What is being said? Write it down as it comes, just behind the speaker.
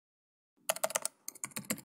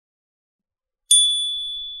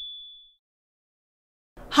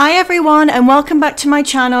Hi everyone, and welcome back to my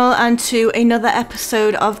channel and to another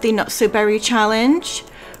episode of the Not So Berry Challenge.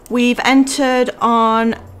 We've entered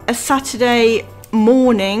on a Saturday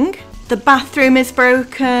morning. The bathroom is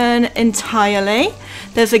broken entirely.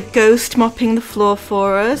 There's a ghost mopping the floor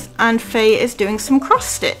for us, and Faye is doing some cross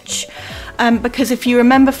stitch. Because if you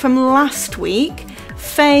remember from last week,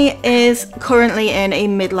 Faye is currently in a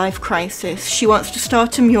midlife crisis. She wants to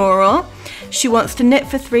start a mural. She wants to knit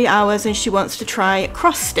for 3 hours and she wants to try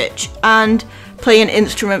cross stitch and play an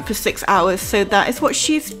instrument for 6 hours. So that is what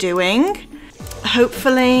she's doing.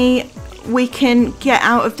 Hopefully we can get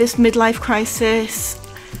out of this midlife crisis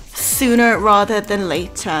sooner rather than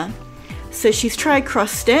later. So she's tried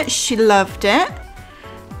cross stitch, she loved it.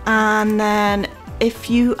 And then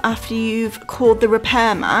after you've called the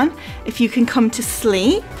repairman, if you can come to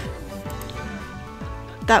sleep,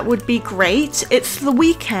 that would be great. It's the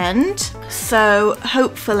weekend, so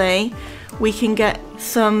hopefully we can get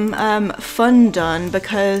some fun done,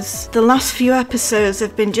 because the last few episodes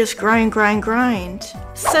have been just grind.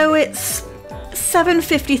 So it's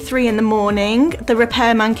 7:53 in the morning. The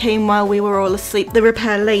repairman came while we were all asleep, the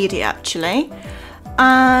repair lady actually,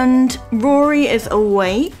 and Rory is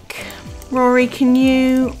awake. Rory, can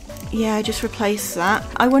you, just replace that.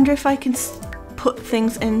 I wonder if I can put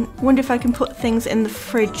things in the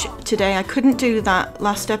fridge today. I couldn't do that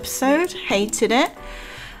last episode, hated it.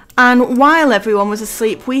 And while everyone was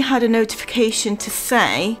asleep, we had a notification to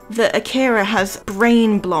say that Akira has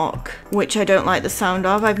brain block, which I don't like the sound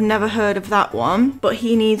of. I've never heard of that one, but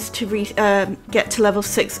he needs to get to level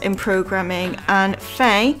 6 in programming. And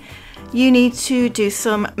Faye, you need to do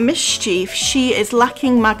some mischief. She is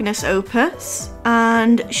lacking Magnus Opus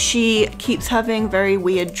and she keeps having very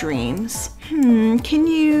weird dreams. Can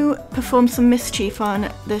you perform some mischief on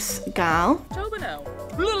this gal?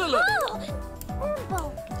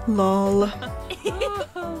 Lol.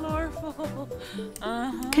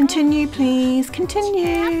 Continue, please.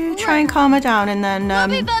 Continue. Try and calm her down and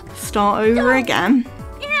then start over again.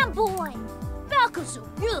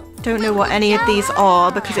 Don't know what any of these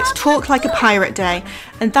are because it's Talk Like a Pirate Day,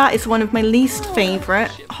 and that is one of my least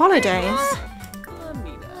favourite holidays.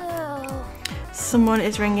 Someone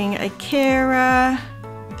is ringing Akira.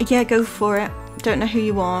 Yeah, go for it. Don't know who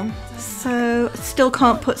you are. So, still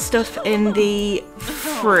can't put stuff in the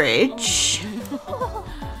fridge.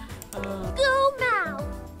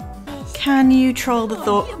 Can you troll the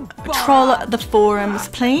forums,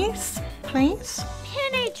 please? Please?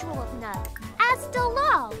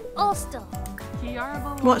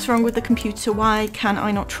 What's wrong with the computer? Why can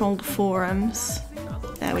I not troll the forums?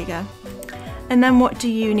 There we go. And then what do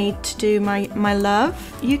you need to do, my love?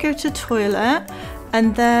 You go to the toilet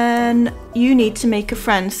and then you need to make a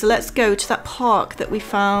friend. So let's go to that park that we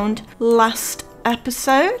found last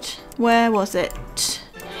episode. Where was it?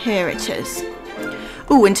 Here it is.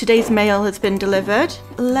 Oh, and today's mail has been delivered.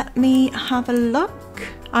 Let me have a look.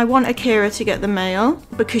 I want Akira to get the mail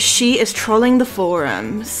because she is trolling the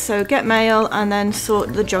forums. So get mail and then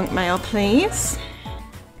sort the junk mail, please.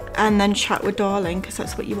 And then chat with Darling, because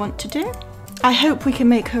that's what you want to do. I hope we can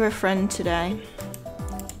make her a friend today.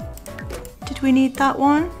 Did we need that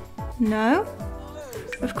one? No?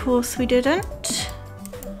 Of course we didn't.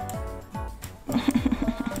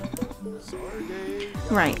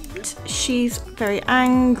 Right, she's very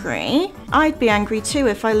angry. I'd be angry too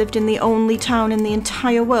if I lived in the only town in the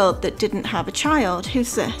entire world that didn't have a child.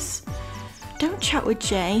 Who's this? Don't chat with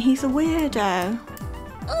Jay, he's a weirdo.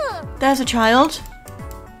 There's a child.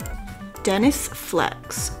 Dennis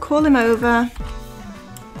Flex. Call him over.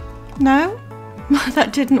 No?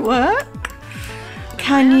 That didn't work.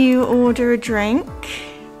 Can you order a drink?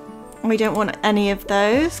 We don't want any of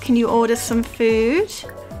those. Can you order some food?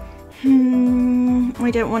 I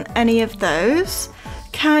don't want any of those.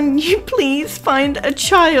 Can you please find a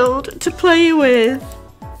child to play with?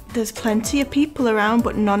 There's plenty of people around,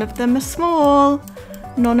 but none of them are small.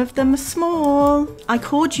 None of them are small. I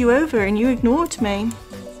called you over and you ignored me.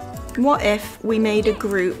 What if we made a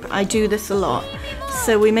group? I do this a lot.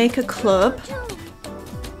 So we make a club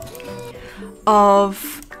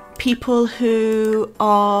of people who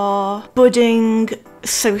are budding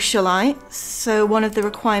socialites. So one of the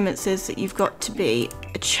requirements is that you've got to be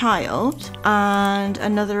a child, and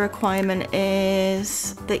another requirement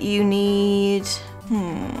is that you need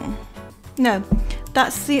no,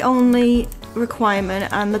 that's the only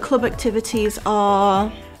requirement. And the club activities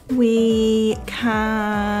are we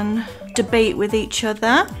can debate with each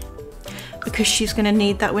other because she's going to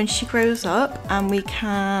need that when she grows up, and we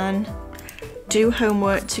can do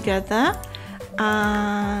homework together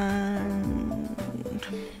and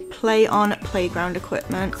play on playground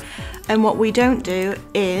equipment. And what we don't do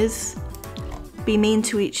is be mean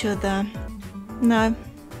to each other. No.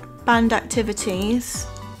 Banned activities.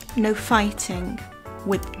 No fighting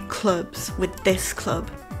with clubs, with this club.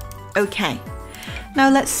 Okay. Now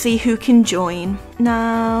let's see who can join.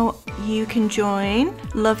 Now you can join.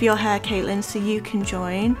 Love your hair, Caitlin, so you can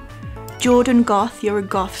join. Jordan Goth, you're a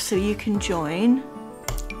goth, so you can join.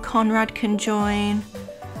 Conrad can join.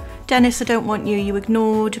 Dennis, I don't want you, you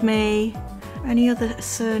ignored me. Any other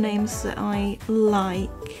surnames that I like?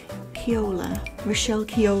 Keola, Rochelle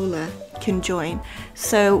Keola can join.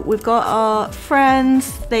 So we've got our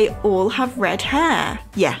friends, they all have red hair.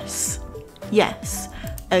 Yes, yes.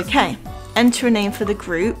 Okay, enter a name for the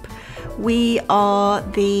group. We're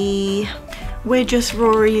just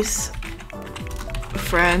Rory's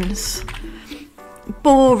friends.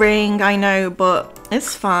 Boring, I know, but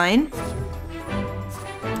it's fine.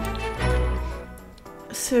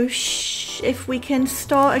 So if we can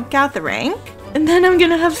start a gathering, and then I'm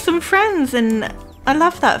gonna have some friends, and I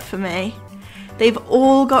love that for me. They've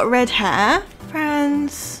all got red hair.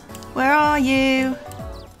 Friends, where are you?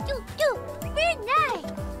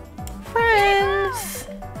 Friends.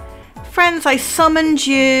 Friends, I summoned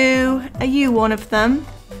you. Are you one of them?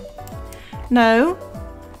 No?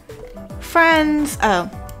 Friends. Oh,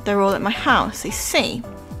 they're all at my house, I see.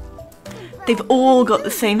 They've all got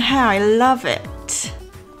the same hair. I love it.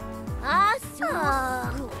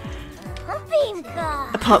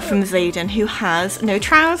 Apart from Zayden, who has no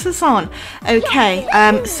trousers on. Okay,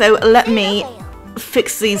 so let me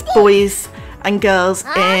fix these boys and girls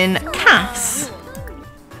in Cass.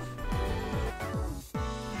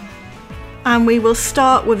 And we will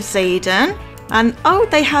start with Zayden. And oh,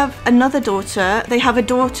 they have another daughter. They have a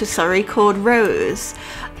daughter, sorry, called Rose.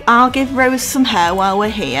 I'll give Rose some hair while we're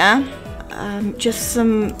here. Just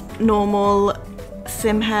some normal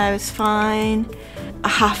sim hair is fine. I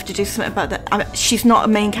have to do something about that. She's not a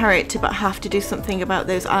main character, but I have to do something about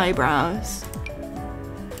those eyebrows.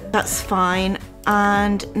 That's fine.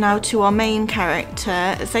 And now to our main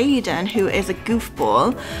character, Zayden, who is a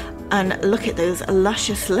goofball. And look at those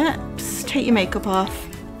luscious lips. Take your makeup off.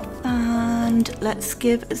 And let's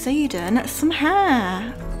give Zayden some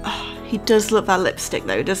hair. Oh, he does love that lipstick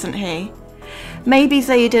though, doesn't he? Maybe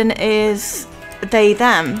Zayden is they,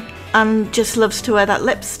 them, and just loves to wear that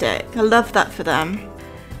lipstick. I love that for them.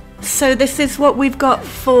 So this is what we've got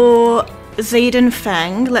for Zayden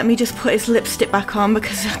Feng. Let me just put his lipstick back on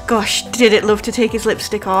because, gosh, did it love to take his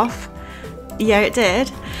lipstick off. Yeah, it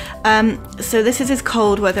did. So this is his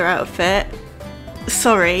cold weather outfit.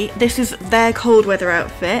 Sorry, this is their cold weather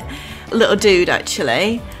outfit. Little dude,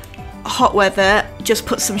 actually. Hot weather, just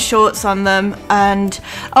put some shorts on them. And,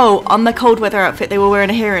 oh, on the cold weather outfit, they were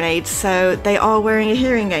wearing a hearing aid. So they are wearing a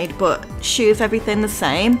hearing aid, but shoes, everything the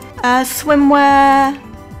same. Swimwear,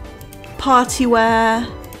 party wear,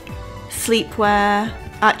 sleepwear.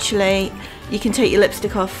 Actually, you can take your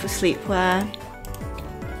lipstick off for sleepwear.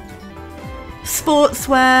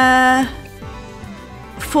 Sportswear,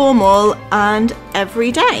 formal, and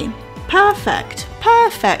everyday. Perfect,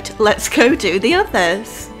 perfect. Let's go do the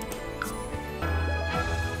others.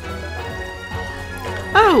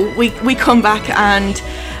 Oh, we come back and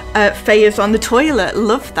Faye is on the toilet.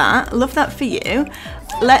 Love that for you.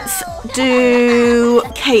 Let's do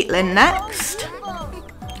Caitlin next.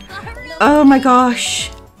 Oh my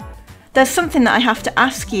gosh. There's something that I have to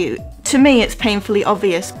ask you. To me, it's painfully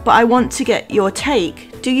obvious, but I want to get your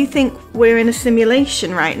take. Do you think we're in a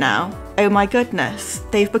simulation right now? Oh my goodness,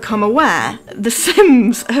 they've become aware. The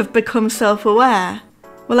Sims have become self-aware.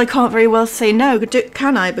 Well, I can't very well say no,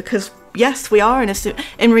 can I? Because yes, we are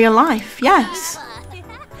in real life, yes.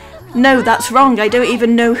 No, that's wrong. I don't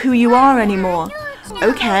even know who you are anymore.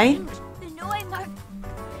 Okay.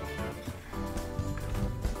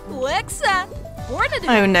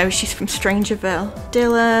 Oh no, she's from Strangerville.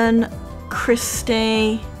 Dylan,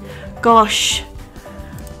 Christy. Gosh,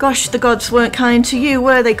 the gods weren't kind to you,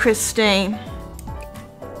 were they, Christy?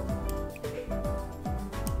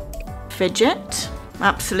 Fidget,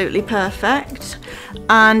 absolutely perfect.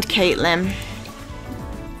 And Caitlin.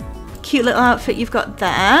 Cute little outfit you've got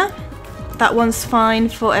there. That one's fine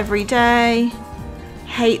for every day.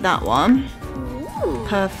 Hate that one.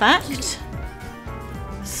 Perfect.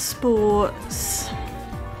 Sports.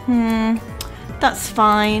 That's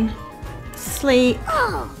fine. Sleep.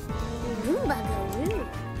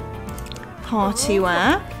 Party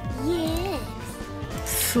wear.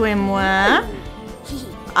 Swimwear.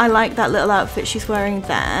 I like that little outfit she's wearing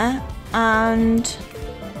there. And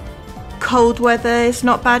cold weather is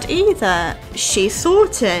not bad either. She's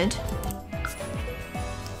sorted.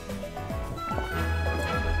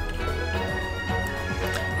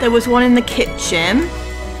 There was one in the kitchen.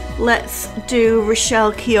 Let's do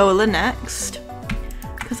Rochelle Keola next.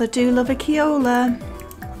 Because I do love a Keola.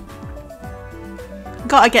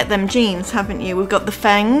 Gotta get them jeans, haven't you? We've got the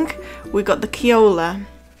Feng, we've got the Keola.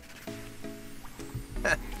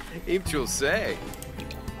 You'll say.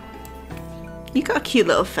 You got a cute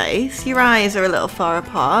little face. Your eyes are a little far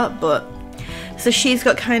apart, but... So she's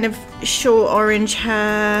got kind of short orange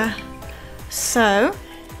hair. So,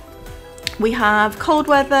 we have cold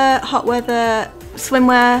weather, hot weather,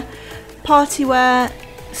 swimwear, party wear,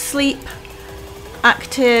 sleep,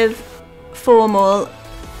 active, formal,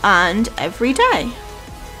 and everyday.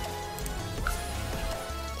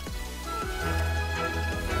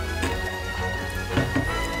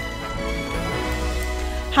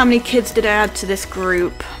 How many kids did I add to this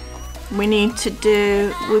group? We need to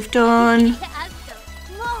do, we've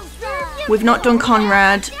not done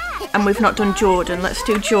Conrad, and we've not done Jordan. Let's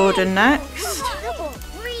do Jordan next.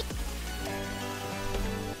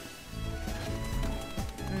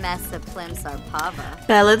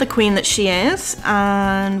 Bella, the queen that she is,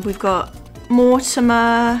 and we've got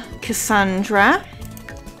Mortimer, Cassandra,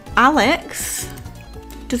 Alex.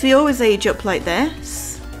 Does he always age up like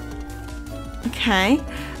this? Okay,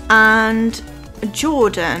 and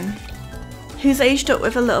Jordan, who's aged up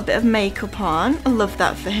with a little bit of makeup on. I love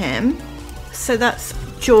that for him. So that's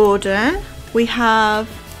Jordan. We have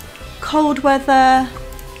cold weather,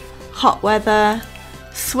 hot weather,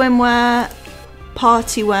 swimwear,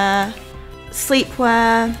 party wear,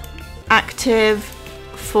 sleepwear, active,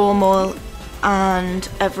 formal, and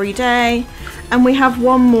everyday. And we have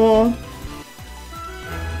one more.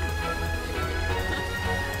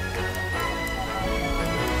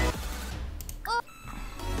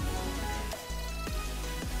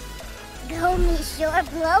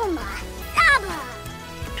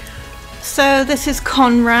 So this is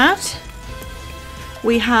Conrad.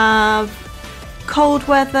 We have cold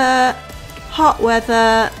weather, hot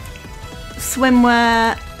weather,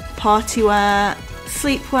 swimwear, party wear,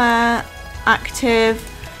 sleepwear, active,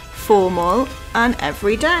 formal, and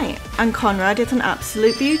everyday. And Conrad is an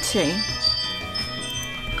absolute beauty.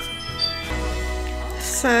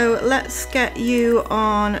 So let's get you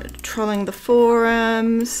on trolling the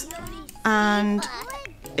forums, and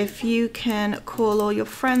if you can call all your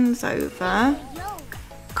friends over,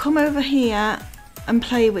 come over here and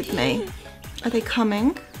play with me. Are they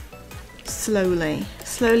coming? Slowly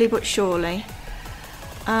but surely.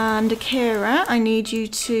 And Akira, I need you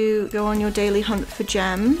to go on your daily hunt for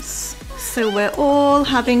gems. So we're all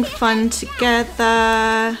having fun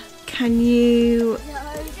together. Can you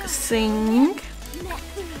sing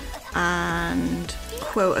and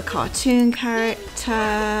quote a cartoon character?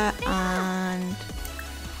 And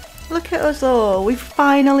look at us all, we've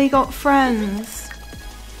finally got friends.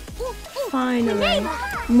 Finally.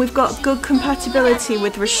 And we've got good compatibility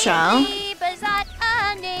with Rochelle.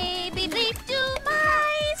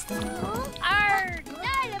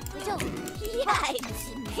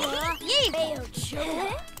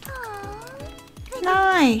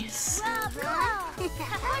 Nice.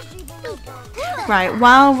 Right,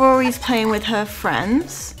 while Rory's playing with her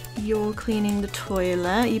friends, you're cleaning the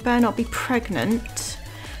toilet. You better not be pregnant.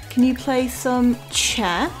 Can you play some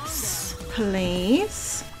chess,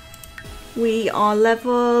 please? We are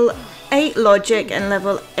level 8 logic and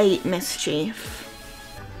level 8 mischief.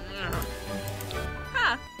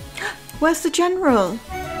 Where's the general?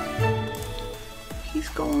 He's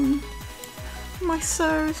gone. My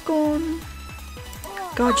sir is gone.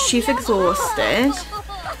 God, she's exhausted.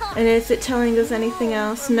 And is it telling us anything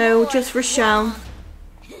else? No, just Rochelle.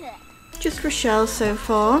 Just Rochelle so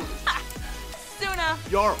far.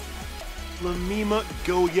 Yarl, Lamima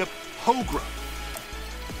Goya Pogra.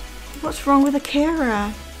 What's wrong with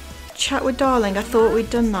Akira? Chat with Darling, I thought we'd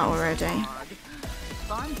done that already.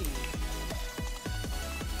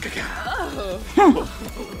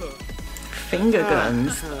 Finger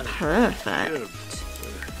guns. Perfect.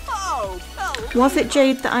 Was it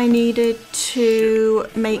jade that I needed to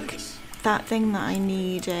make that thing that I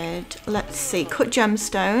needed? Let's see. Cut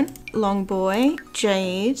gemstone, long boy,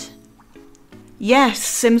 jade. Yes,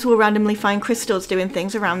 Sims will randomly find crystals doing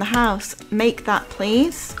things around the house. Make that,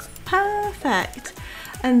 please. Perfect.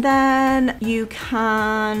 And then you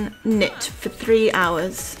can knit for 3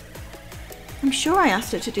 hours. I'm sure I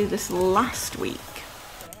asked her to do this last week.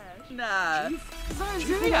 Nah.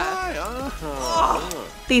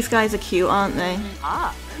 These guys are cute, aren't they?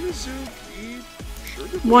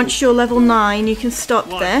 Once you're level 9, you can stop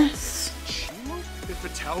this.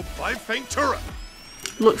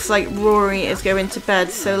 Looks like Rory is going to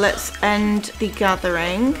bed, so let's end the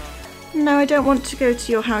gathering. No, I don't want to go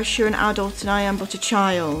to your house. You're an adult and I am but a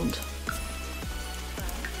child.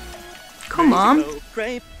 Come on.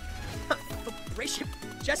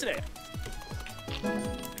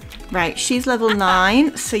 Right, she's level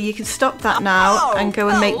 9, so you can stop that now and go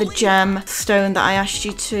and make the gem stone that I asked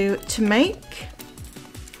you to make.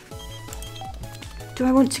 Do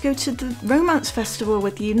I want to go to the romance festival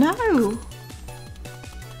with you? No.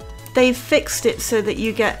 They've fixed it so that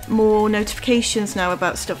you get more notifications now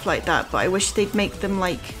about stuff like that, but I wish they'd make them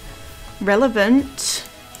like relevant.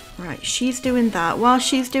 Right, she's doing that. While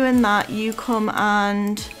she's doing that, you come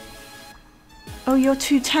and... Oh, you're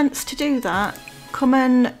too tense to do that. Come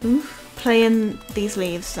and play in these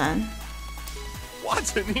leaves then.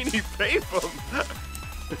 What's a needy pay from?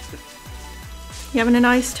 You having a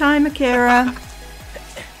nice time, Akira?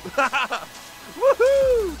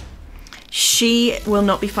 Woohoo! She will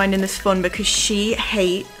not be finding this fun because she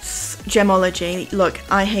hates gemology. Look,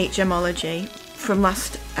 I hate gemology from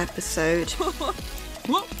last episode.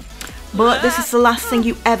 But this is the last thing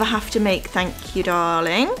you ever have to make, thank you,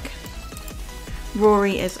 darling.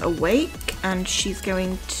 Rory is awake and she's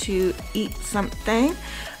going to eat something.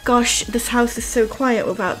 Gosh, this house is so quiet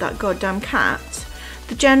without that goddamn cat.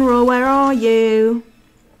 The General, where are you?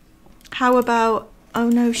 How about... Oh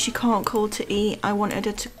no, she can't call to eat. I wanted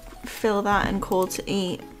her to fill that and call to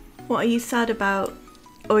eat. What are you sad about?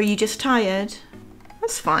 Or are you just tired?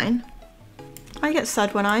 That's fine. I get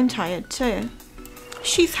sad when I'm tired too.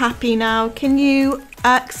 She's happy now. Can you,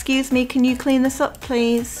 excuse me, can you clean this up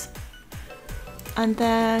please? And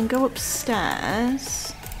then go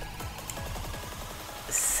upstairs.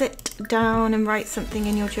 Sit down and write something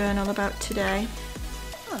in your journal about today.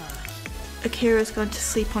 Akira's gone to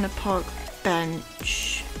sleep on a park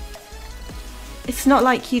bench. It's not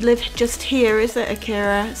like you live just here, is it,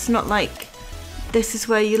 Akira? It's not like this is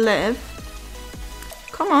where you live.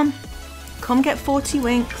 Come on. Come get 40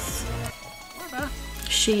 winks.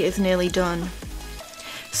 She is nearly done.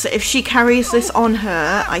 So if she carries this on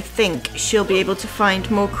her, I think she'll be able to find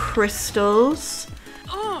more crystals.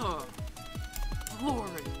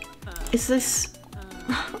 Is this...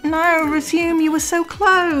 No, resume, you were so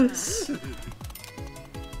close.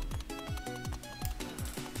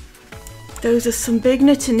 Those are some big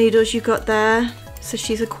knitting needles you got there. So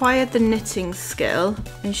she's acquired the knitting skill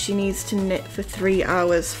and she needs to knit for 3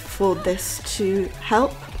 hours for this to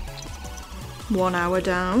help. 1 hour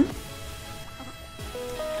down.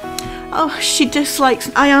 Oh, she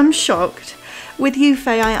dislikes... I am shocked. With you,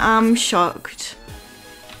 Faye, I am shocked.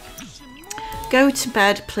 Go to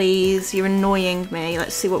bed, please. You're annoying me.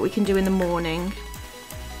 Let's see what we can do in the morning.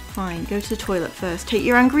 Fine, go to the toilet first. Take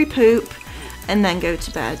your angry poop and then go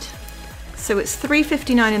to bed. So it's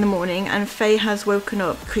 3:59 in the morning and Faye has woken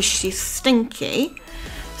up because she's stinky.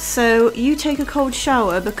 So you take a cold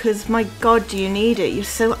shower because my god do you need it, you're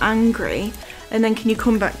so angry. And then can you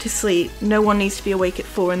come back to sleep? No one needs to be awake at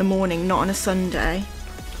 4 in the morning, not on a Sunday.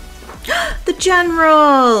 The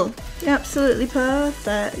General! Absolutely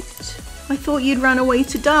perfect. I thought you'd ran away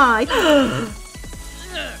to die.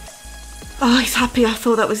 Oh, he's happy. I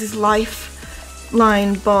thought that was his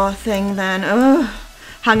lifeline bar thing then. Ugh.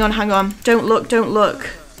 Hang on, hang on. Don't look, don't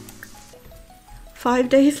look. 5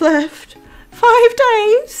 days left. 5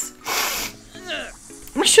 days?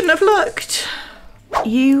 I shouldn't have looked.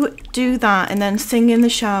 You do that and then sing in the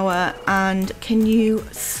shower, and can you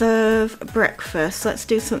serve breakfast? Let's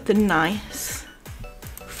do something nice.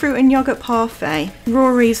 Fruit and yogurt parfait.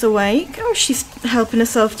 Rory's awake. Oh, she's helping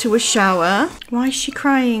herself to a shower. Why is she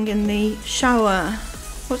crying in the shower?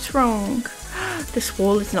 What's wrong? This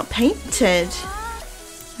wall is not painted.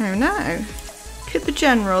 Oh no. Look at the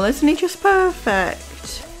General, isn't he just perfect?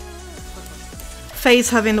 Faye's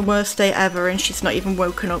having the worst day ever and she's not even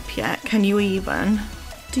woken up yet. Can you even?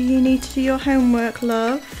 Do you need to do your homework,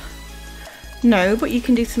 love? No, but you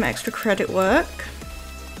can do some extra credit work.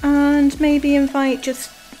 And maybe invite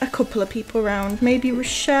just a couple of people around. Maybe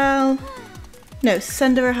Rochelle. No,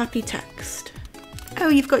 send her a happy text. Oh,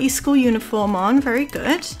 you've got your school uniform on. Very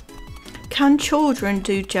good. Can children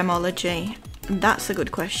do gemology? That's a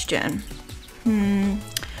good question.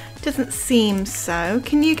 Doesn't seem so.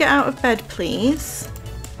 Can you get out of bed, please?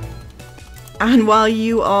 And while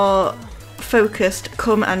you are focused,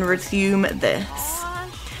 come and resume this.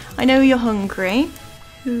 I know you're hungry.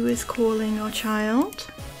 Who is calling your child?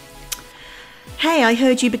 Hey, I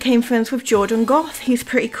heard you became friends with Jordan Goth. He's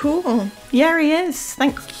pretty cool. Yeah, he is.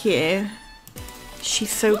 Thank you.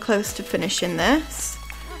 She's so close to finishing this.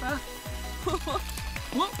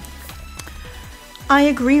 I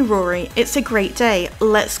agree, Rory. It's a great day.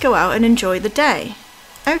 Let's go out and enjoy the day.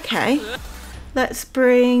 Okay. Let's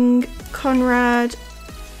bring Conrad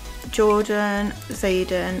Jordan,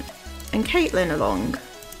 Zayden, and Caitlin along.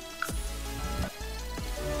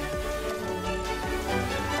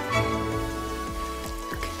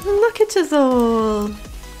 Look at us all.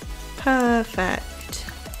 Perfect.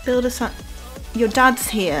 Build us up. Your dad's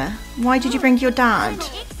here. Why did you bring your dad?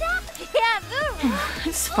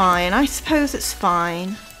 It's fine. I suppose it's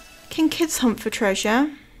fine. Can kids hunt for treasure?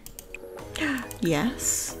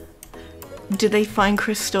 Yes. Do they find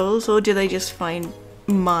crystals or do they just find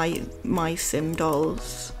my sim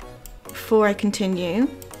dolls? Before I continue.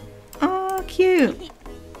 Oh, cute.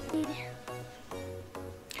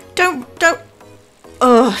 Don't.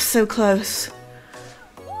 Oh, so close.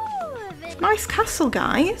 Nice castle,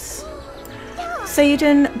 guys.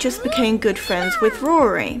 Zayden just became good friends with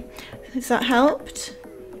Rory. Has that helped?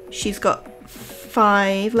 She's got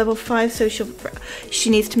level 5 social. She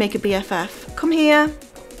needs to make a BFF. Come here.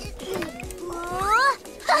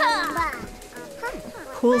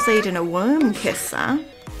 Call Zayden a worm kisser.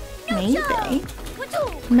 Maybe.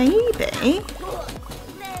 Maybe.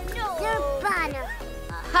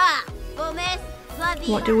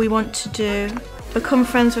 What do we want to do? Become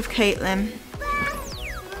friends with Caitlin.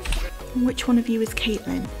 Which one of you is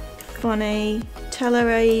Caitlin? Funny. Tell her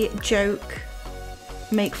a joke.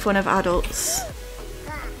 Make fun of adults.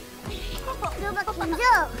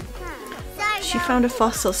 She found a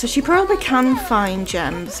fossil, so she probably can find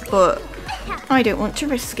gems, but I don't want to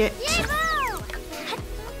risk it.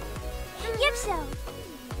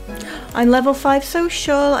 I'm level 5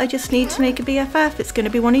 social. I just need to make a BFF. It's going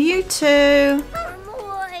to be one of you two.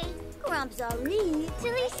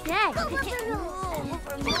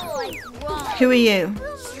 Who are you?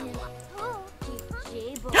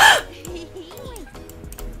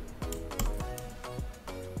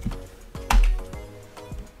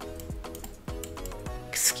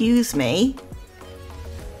 Excuse me.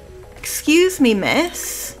 Excuse me,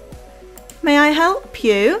 miss. May I help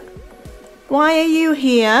you? Why are you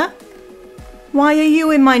here? Why are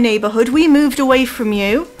you in my neighborhood? We moved away from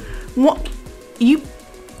you. What? You...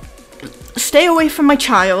 Stay away from my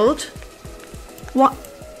child. What?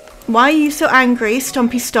 Why are you so angry?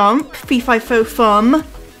 Stompy stomp. Fee-fi fo fum.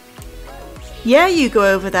 Yeah, you go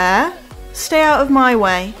over there. Stay out of my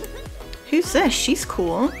way. Who's this? She's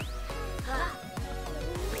cool.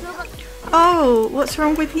 Oh, what's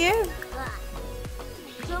wrong with you?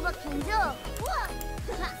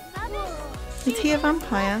 Is he a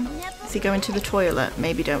vampire? Is he going to the toilet?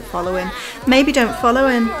 Maybe don't follow him. Maybe don't follow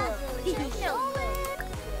him.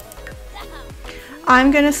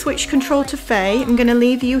 I'm going to switch control to Faye. I'm going to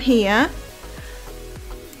leave you here.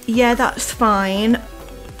 Yeah, that's fine.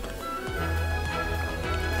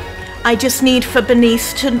 I just need for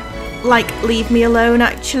Bernice to, like, leave me alone,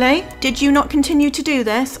 actually. Did you not continue to do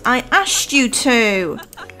this? I asked you to.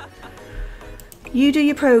 You do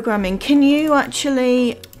your programming. Can you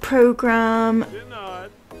actually program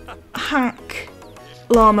hack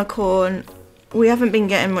Llamacorn? We haven't been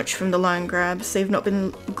getting much from the land grabs. They've not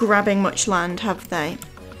been grabbing much land, have they?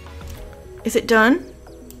 Is it done?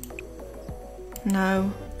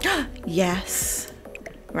 No. Yes.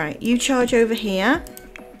 Right, you charge over here.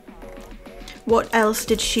 What else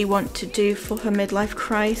did she want to do for her midlife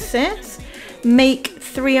crisis? Make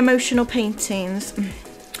 3 emotional paintings.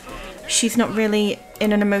 She's not really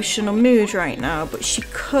in an emotional mood right now, but she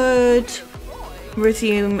could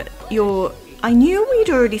resume your... I knew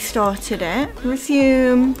we'd already started it.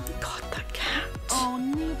 Resume... God, that cat.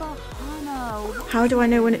 How do I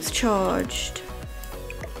know when it's charged?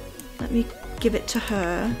 Let me give it to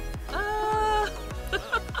her.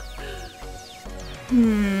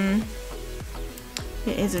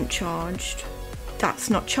 It isn't charged.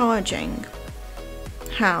 That's not charging.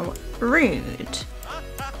 How rude.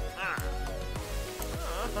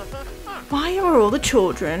 Why are all the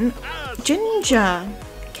children ginger?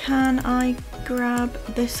 Can I grab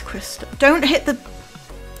this crystal? Don't hit the...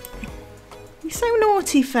 You're so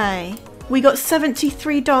naughty, Faye. We got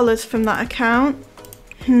 $73 from that account.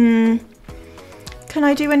 Can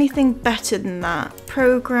I do anything better than that?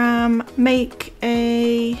 Program, make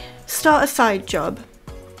a... Start a side job.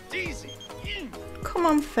 Come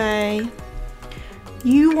on, Faye.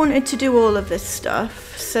 You wanted to do all of this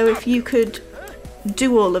stuff, so if you could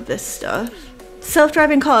do all of this stuff.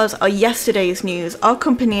 Self-driving cars are yesterday's news. Our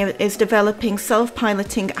company is developing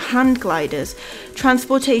self-piloting hand gliders,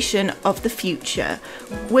 transportation of the future.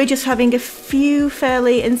 We're just having a few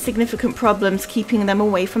fairly insignificant problems keeping them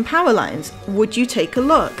away from power lines. Would you take a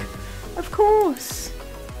look? Of course.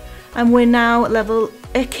 And we're now level...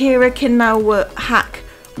 Akira can now hack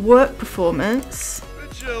work performance.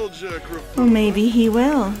 Or maybe he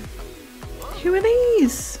will. Who are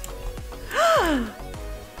these?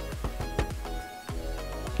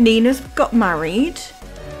 Nina's got married.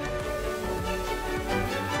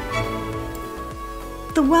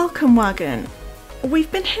 The welcome wagon.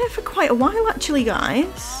 We've been here for quite a while actually,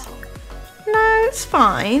 guys. No, it's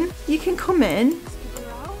fine. You can come in.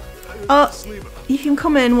 Oh, you can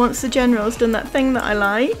come in once the general's done that thing that I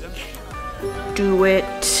like. Do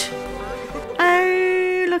it.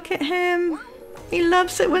 Oh, look at him. He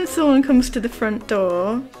loves it when someone comes to the front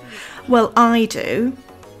door. Well, I do.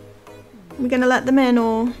 We're gonna let them in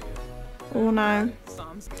or no?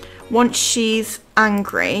 Once she's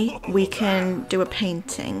angry, we can do a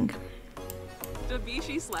painting.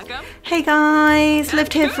 Hey guys,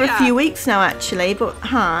 lived here for a few weeks now actually, but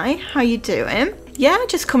hi, how you doing? Yeah,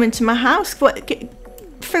 just come into my house. What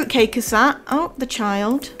fruitcake is that? Oh, the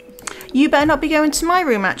child. You better not be going to my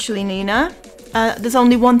room actually, Nina. There's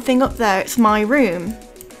only one thing up there, it's my room.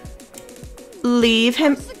 Leave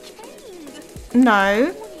him.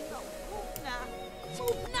 No.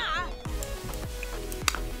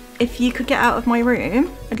 If you could get out of my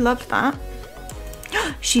room, I'd love that.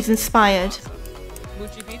 She's inspired.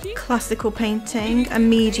 Classical painting, a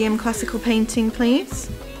medium classical painting,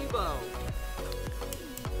 please.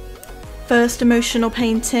 First emotional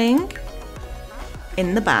painting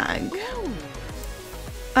in the bag.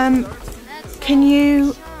 Can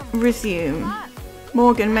you resume?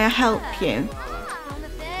 Morgan, may I help you?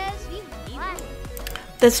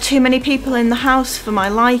 There's too many people in the house for my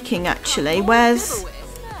liking actually. Where's...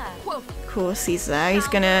 Of course he's there. He's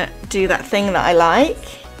gonna do that thing that I like.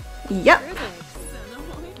 Yep.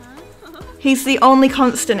 He's the only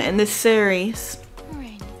constant in this series.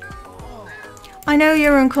 I know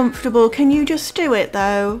you're uncomfortable. Can you just do it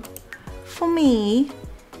though? For me?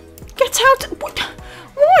 Get out! What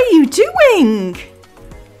are you doing?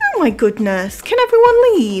 Oh my goodness. Can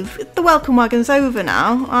everyone leave? The welcome wagon's over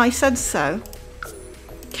now. I said so.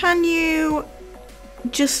 Can you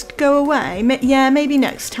just go away? Yeah, maybe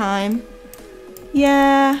next time.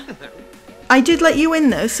 Yeah. I did let you in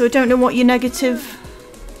though, so I don't know what your negative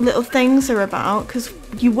little things are about, because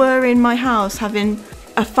you were in my house having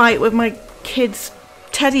a fight with my kid's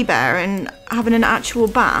teddy bear and having an actual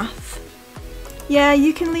bath. Yeah,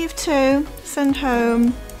 you can leave too. Send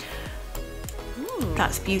home.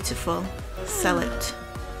 That's beautiful. Sell it.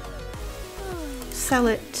 Sell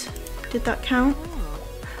it. Did that count?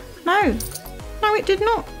 No. No, it did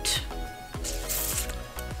not.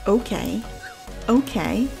 Okay.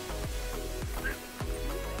 Okay.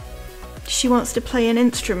 She wants to play an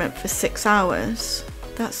instrument for 6 hours.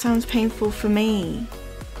 That sounds painful for me.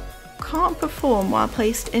 Can't perform while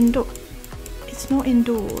placed indoor. It's not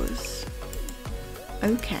indoors.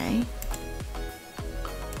 Okay.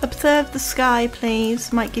 Observe the sky,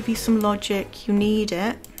 please. Might give you some logic. You need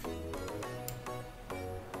it.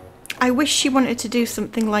 I wish she wanted to do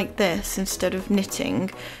something like this instead of knitting.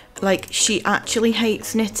 Like, she actually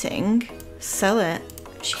hates knitting. Sell it.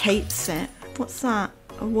 She hates it. What's that?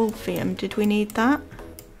 A wolfium. Did we need that?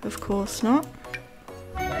 Of course not.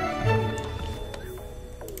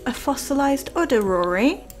 A fossilized udder,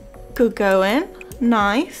 Rory. Good going.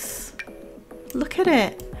 Nice. Look at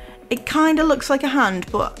it. It kind of looks like a hand,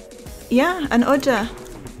 but yeah, an udder.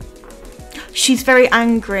 She's very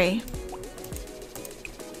angry.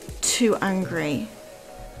 Too angry.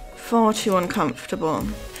 Far too uncomfortable.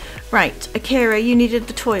 Right, Akira, you needed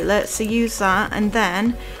the toilet, so use that, and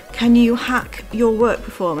then can you hack your work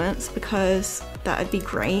performance, because that'd be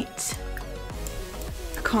great.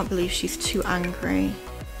 I can't believe she's too angry.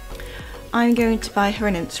 I'm going to buy her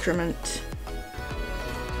an instrument.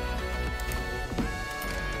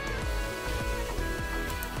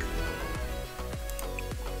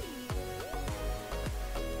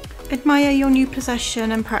 Admire your new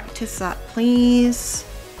possession and practice that, please.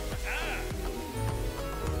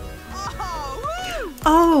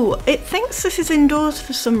 Oh, it thinks this is indoors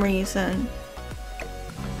for some reason,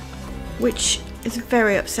 which is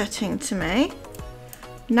very upsetting to me.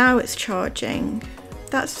 Now it's charging.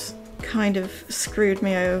 That's kind of screwed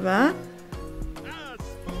me over.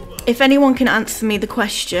 If anyone can answer me the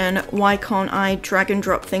question, why can't I drag and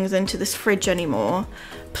drop things into this fridge anymore,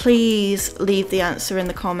 please leave the answer in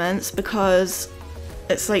the comments, because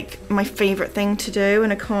it's like my favourite thing to do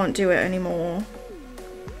and I can't do it anymore.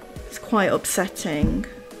 It's quite upsetting.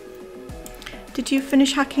 Did you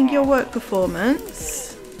finish hacking your work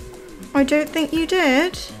performance? I don't think you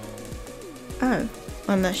did. Oh,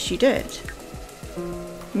 unless you did.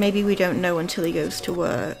 Maybe we don't know until he goes to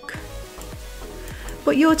work.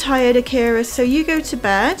 But you're tired, Akira, so you go to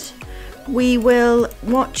bed. We will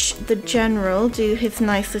watch the general do his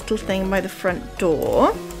nice little thing by the front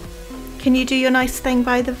door. Can you do your nice thing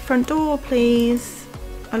by the front door, please?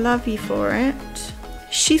 I love you for it.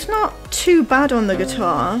 She's not too bad on the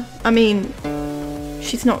guitar. I mean,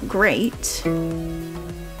 she's not great.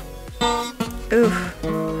 Oof.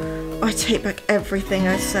 I take back everything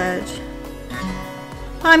I said.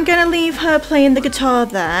 I'm gonna leave her playing the guitar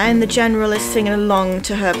there, and the general is singing along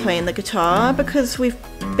to her playing the guitar because we've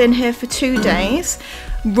been here for 2 days.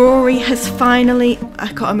 Rory has finally...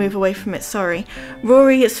 I gotta move away from it, sorry.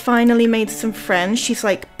 Rory has finally made some friends. She's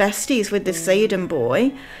like besties with this Zayden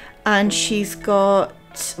boy. And she's got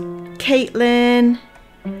Caitlin,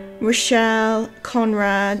 Rochelle,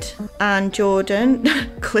 Conrad, and Jordan.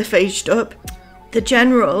 Cliff aged up. The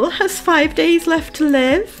general has 5 days left to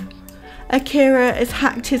live. Akira has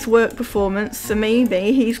hacked his work performance, so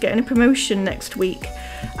maybe he's getting a promotion next week.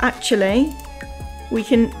 Actually, we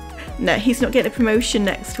can... No, he's not getting a promotion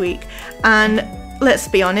next week. And let's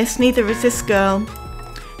be honest, neither is this girl.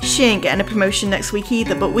 She ain't getting a promotion next week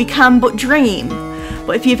either, but we can but dream.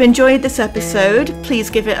 But if you've enjoyed this episode, please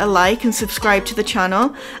give it a like and subscribe to the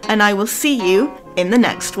channel, and I will see you in the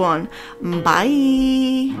next one.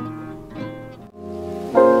 Bye!